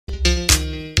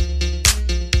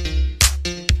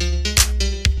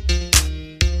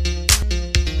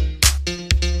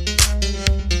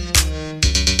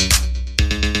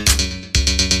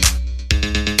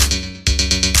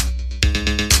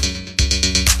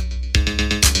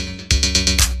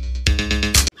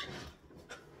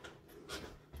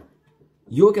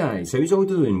Yo guys, how's all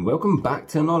doing? Welcome back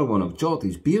to another one of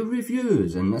Jordys beer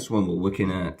reviews, and this one we're looking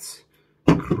at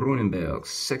Kronenbourg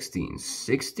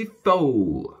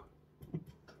 1664.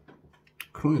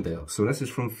 Kronenbourg, so this is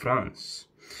from France.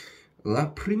 La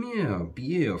première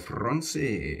bière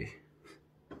française.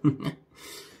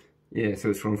 Yeah,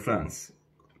 so it's from France.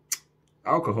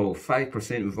 Alcohol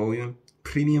 5% volume,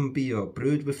 premium beer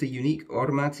brewed with the unique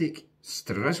aromatic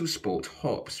Strasbourg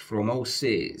hops from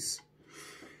Alsace.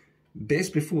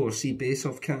 Best before, see base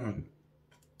of can.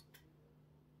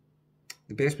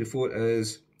 The best before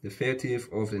is the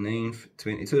 30th of the 9th,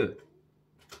 22.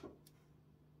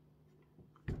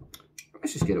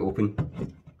 Let's just get it open.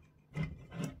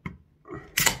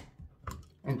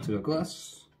 Into a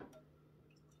glass.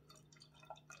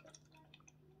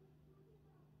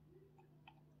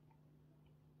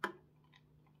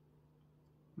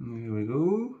 There we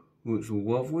go. Looks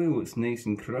lovely, looks nice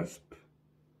and crisp.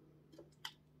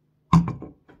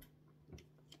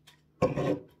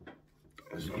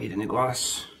 There's a beer in the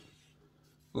glass.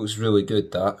 Looks really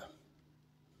good, that.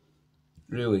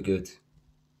 Really good.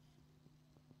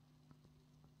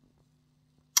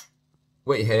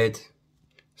 White head,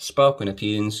 sparkling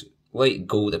appearance, light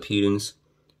gold appearance,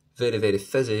 very, very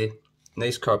fizzy,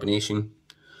 nice carbonation,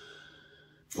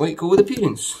 light gold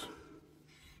appearance.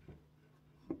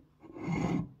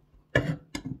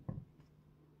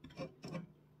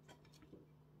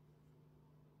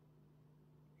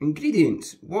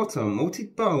 Ingredients: water,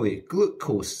 malted barley,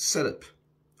 glucose syrup,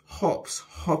 hops,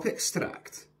 hop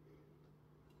extract.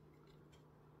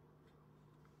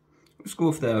 Let's go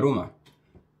with the aroma.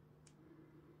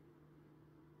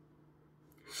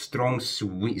 Strong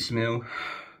sweet smell.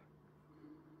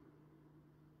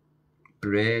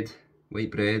 Bread, white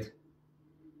bread.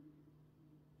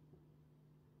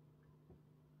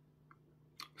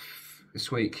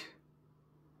 It's like,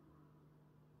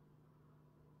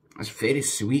 it's very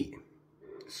sweet.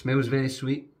 Smells very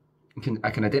sweet.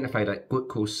 I can identify that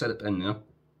glucose syrup in there.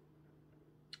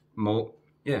 Malt.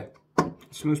 Yeah, it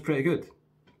smells pretty good.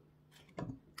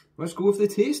 Let's go with the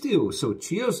taste deal. So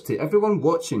cheers to everyone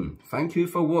watching. Thank you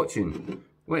for watching.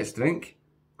 Let's drink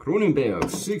Kronenbourg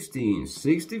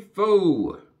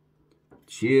 1664.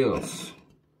 Cheers.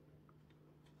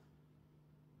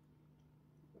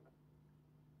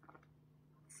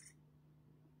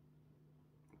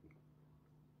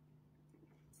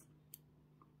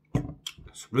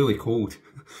 It's really cold.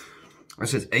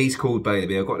 This is ice cold, by the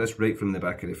way. I got this right from the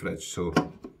back of the fridge, so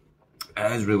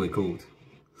it is really cold.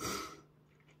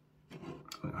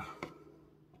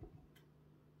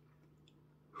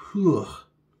 Whew.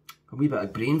 A wee bit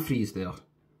of brain freeze there.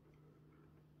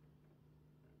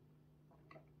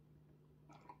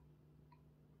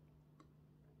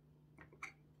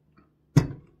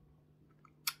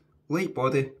 Light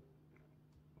body.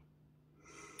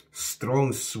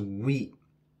 Strong, sweet.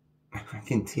 I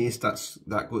can taste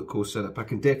that glucose syrup. I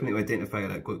can definitely identify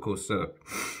that glucose syrup.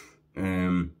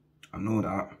 I know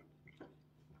that.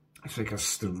 It's like a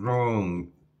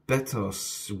strong, bitter,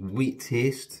 sweet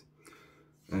taste.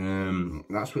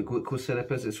 That's what glucose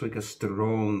syrup is. It's like a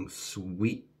strong,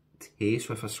 sweet taste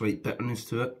with a slight bitterness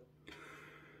to it.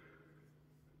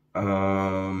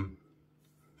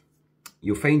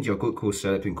 You'll find your glucose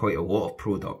syrup in quite a lot of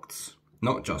products,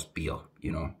 not just beer,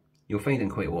 you know. You'll find it in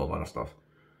quite a lot of other stuff.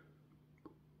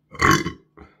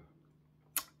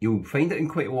 You'll find it in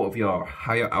quite a lot of your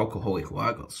higher alcoholic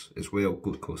lagers as well,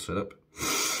 glucose syrup.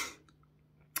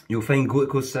 You'll find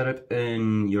glucose syrup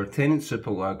in your Tennant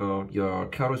Super Lager, your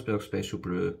Carlsberg Special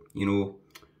Brew, you know,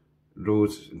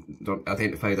 those are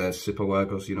identified as super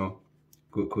lagers, you know.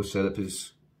 Glucose syrup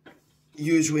is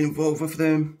usually involved with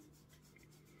them.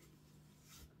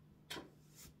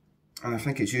 And I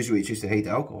think it's usually just to hide the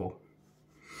alcohol.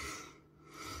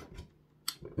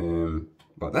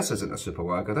 But this isn't a super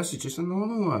lager, this is just a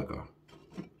normal lager.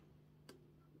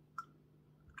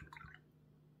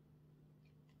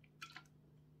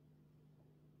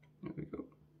 There we go.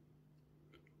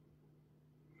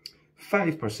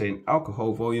 5%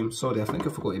 alcohol volume. Sorry, I think I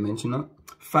forgot to mention that.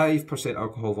 5%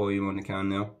 alcohol volume on the can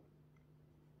there.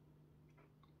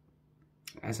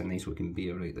 That's a nice looking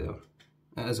beer right there.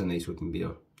 That is a nice looking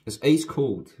beer. It's ice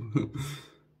cold.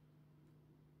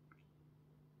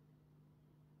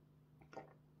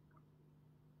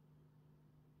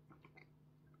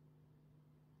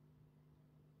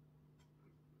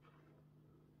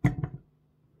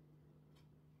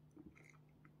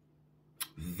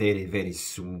 Very, very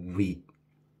sweet.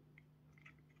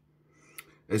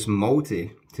 It's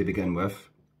malty to begin with.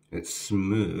 It's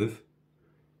smooth.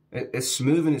 It's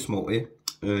smooth and it's malty.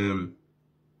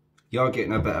 You are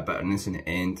getting a bit of bitterness in the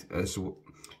end.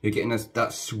 You're getting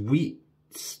that sweet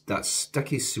that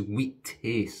sticky sweet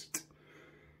taste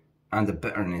and the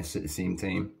bitterness at the same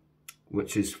time,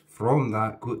 which is from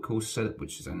that glucose syrup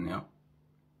which is in there.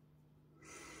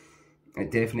 It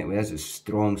definitely has a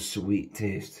strong sweet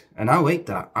taste, and I like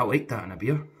that. I like that in a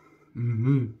beer.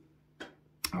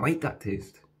 I like that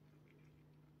taste.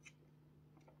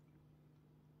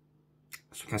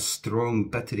 It's like a strong,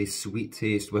 bittery, sweet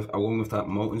taste along with that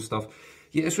malt and stuff.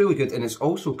 Yeah, it's really good, and it's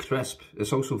also crisp.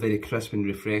 It's also very crisp and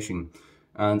refreshing,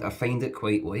 and I find it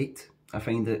quite light. I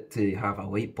find it to have a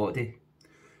light body.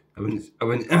 I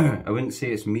wouldn't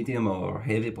say it's medium or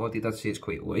heavy bodied. I'd say it's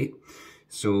quite light.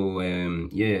 So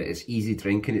yeah, it's easy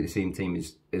drinking at the same time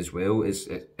as well. It's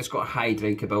got a high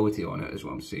drinkability on it, is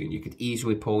what I'm saying. You could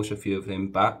easily polish a few of them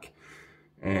back.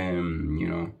 You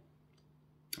know,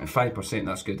 and 5%,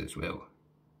 that's good as well.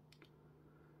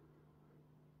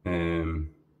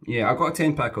 Yeah, I got a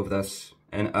 10-pack of this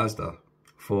in Asda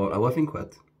for 11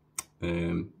 quid.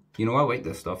 You know, I like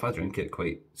this stuff. I drink it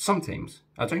quite sometimes.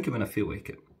 I drink it when I feel like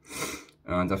it,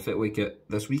 and I felt like it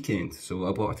this weekend, so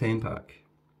I bought a 10-pack.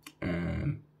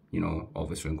 You know,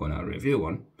 obviously I'm going to review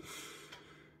one.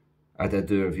 I did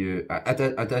do a review. I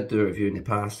did do a review in the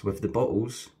past with the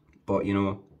bottles, but you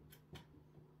know,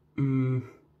 I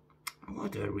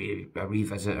want to do a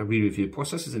revisit, a re-review.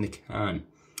 Plus, this is in the can,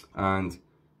 and do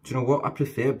you know what? I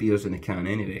prefer beers in the can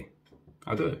anyway.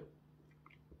 I do.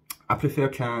 I prefer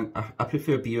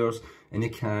beers in the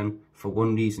can for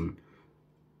one reason.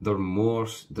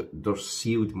 They're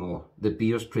sealed more. The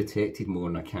beer's protected more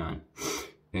in a can.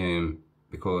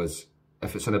 Because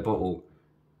if it's in a bottle,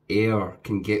 air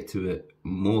can get to it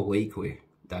more likely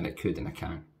than it could in a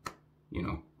can, you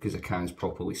know, because a can's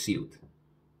properly sealed.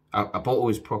 A bottle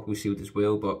is properly sealed as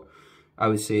well, but I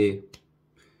would say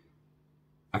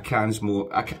a can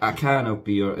of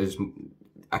beer is,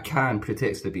 a can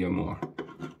protects the beer more,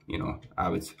 you know. I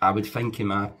would think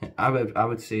I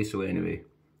would say so anyway.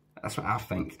 That's what I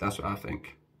think. That's what I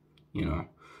think, you know.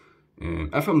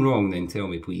 If I'm wrong, then tell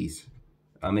me, please.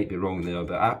 I might be wrong there,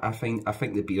 but I think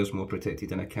the beer's more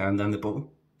protected in a can than the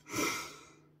bottle.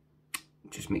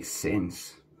 It just makes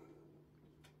sense.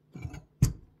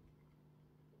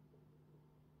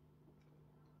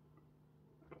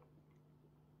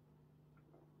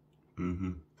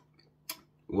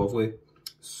 Lovely,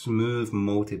 smooth,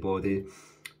 malty body,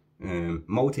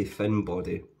 malty thin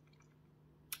body,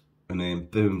 and then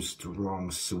boom, strong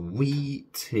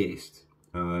sweet taste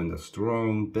and a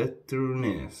strong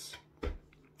bitterness.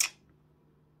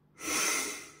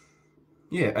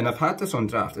 Yeah, and I've had this on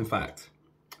draft. In fact,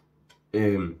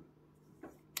 when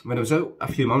I was out a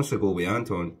few months ago with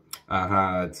Anton, I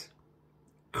had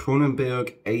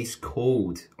Kronenbourg Ice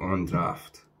Cold on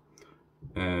draft.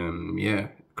 Yeah,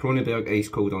 Kronenbourg Ice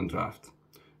Cold on draft.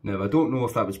 Now, I don't know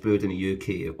if that was brewed in the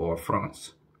UK or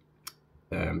France,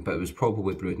 but it was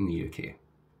probably brewed in the UK.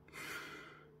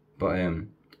 But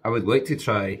I would like to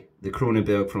try the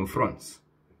Kronenbourg from France,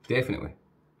 definitely.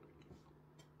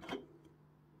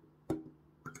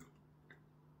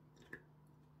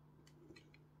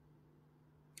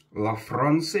 La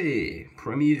France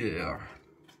Premiere.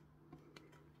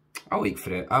 I like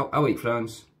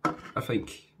France. I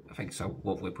think it's a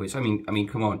lovely place. I mean,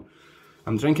 come on.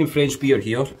 I'm drinking French beer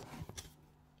here.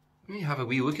 Let me have a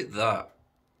wee look at that.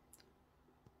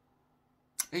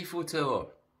 Eiffel Tower.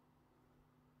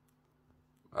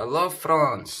 I love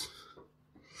France.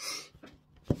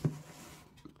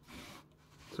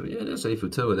 So yeah, there's Eiffel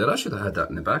Tower there. I should have had that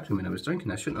in the background when I was drinking.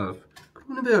 I shouldn't have.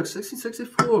 Kronenbourg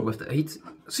 1664 with the 8.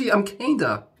 See, I'm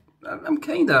kinda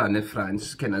in the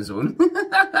France kind of zone.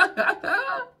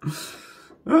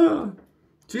 Oh,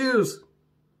 cheers.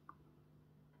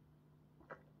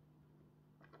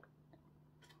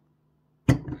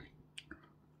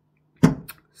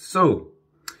 So,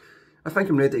 I think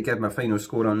I'm ready to give my final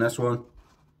score on this one.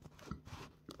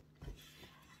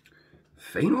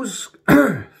 Final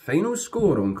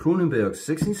score on Kronenbourg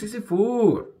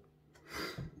 1664.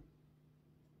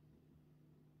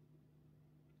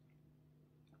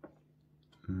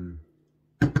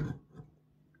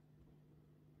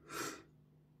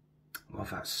 Love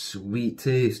that sweet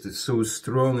taste. It's so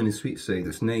strong on the sweet side.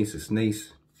 It's nice. It's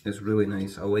nice. It's really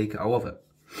nice. I like it. I love it.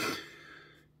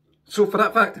 So for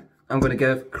that fact, I'm going to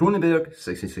give Kronenbourg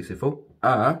 1664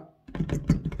 a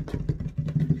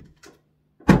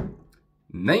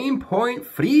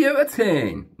 9.3 out of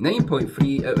 10.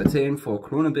 9.3 out of 10 for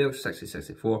Kronenbourg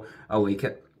 1664. I like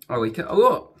it. I like it a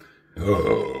lot.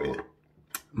 Oh.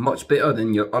 Much better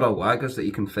than your other lagers that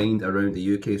you can find around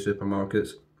the UK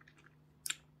supermarkets.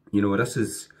 You know, this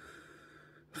is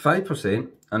 5%,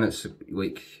 and it's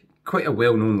like quite a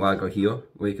well-known lager here.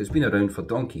 Like, it's been around for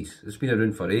donkeys. It's been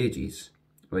around for ages.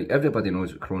 Like, everybody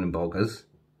knows what Kronenbourg is.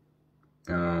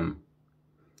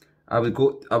 I would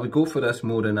go for this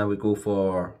more than I would go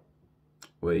for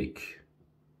like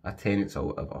a Tennent's or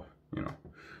whatever, you know.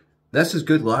 This is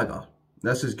good lager.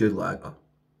 This is good lager.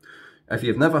 If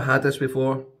you've never had this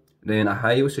before, then I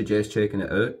highly suggest checking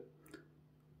it out.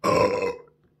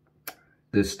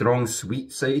 The strong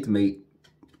sweet side might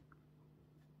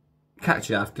catch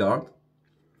you off guard.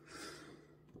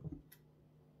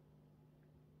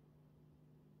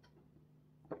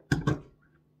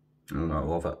 Oh no, I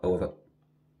love it, I love it.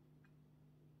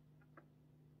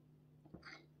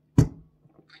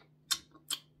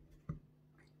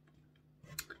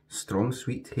 Strong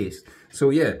sweet taste. So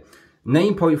yeah,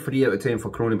 9.3 out of 10 for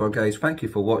Kronenbourg, guys. Thank you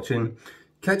for watching.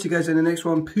 Catch you guys in the next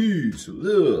one. Peace,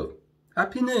 love,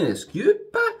 happiness,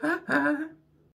 goodbye.